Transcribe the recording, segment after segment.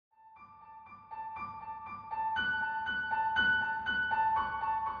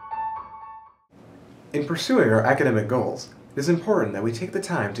In pursuing our academic goals, it is important that we take the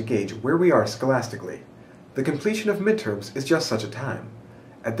time to gauge where we are scholastically. The completion of midterms is just such a time.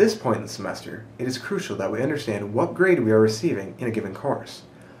 At this point in the semester, it is crucial that we understand what grade we are receiving in a given course.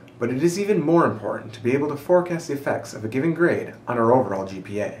 But it is even more important to be able to forecast the effects of a given grade on our overall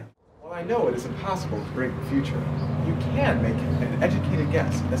GPA. While I know it is impossible to predict the future, you can make an educated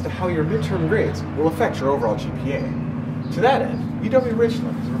guess as to how your midterm grades will affect your overall GPA. To that end,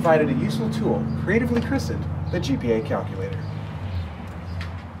 UW-Richland has provided a useful tool creatively christened the GPA Calculator.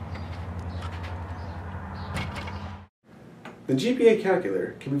 The GPA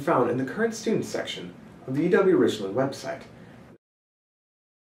Calculator can be found in the Current Students section of the UW-Richland website.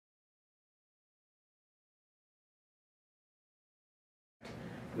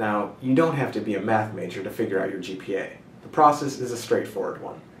 Now, you don't have to be a math major to figure out your GPA. The process is a straightforward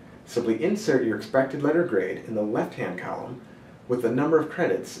one. Simply insert your expected letter grade in the left-hand column with the number of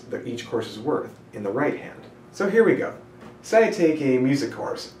credits that each course is worth in the right hand. So here we go. Say I take a music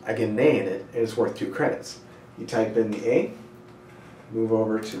course, I get an A in it, and it's worth 2 credits. You type in the A, move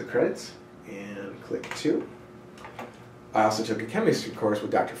over to the credits, and click 2. I also took a chemistry course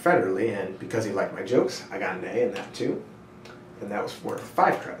with Dr. Federley, and because he liked my jokes, I got an A in that too, and that was worth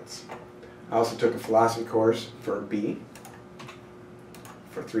 5 credits. I also took a philosophy course for a B,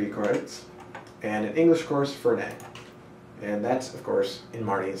 for 3 credits, and an English course for an A. And that's, of course, in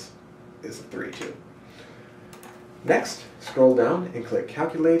Marty's, is a 3 too. Next, scroll down and click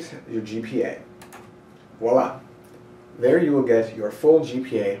Calculate Your GPA. Voila! There you will get your full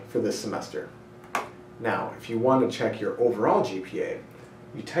GPA for this semester. Now, if you want to check your overall GPA,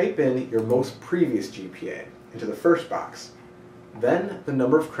 you type in your most previous GPA into the first box, then the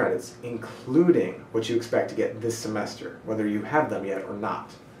number of credits, including what you expect to get this semester, whether you have them yet or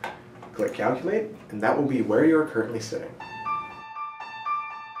not. Click Calculate, and that will be where you are currently sitting.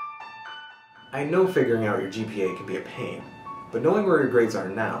 I know figuring out your GPA can be a pain, but knowing where your grades are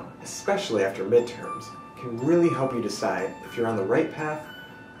now, especially after midterms, can really help you decide if you're on the right path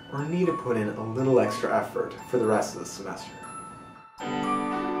or need to put in a little extra effort for the rest of the semester.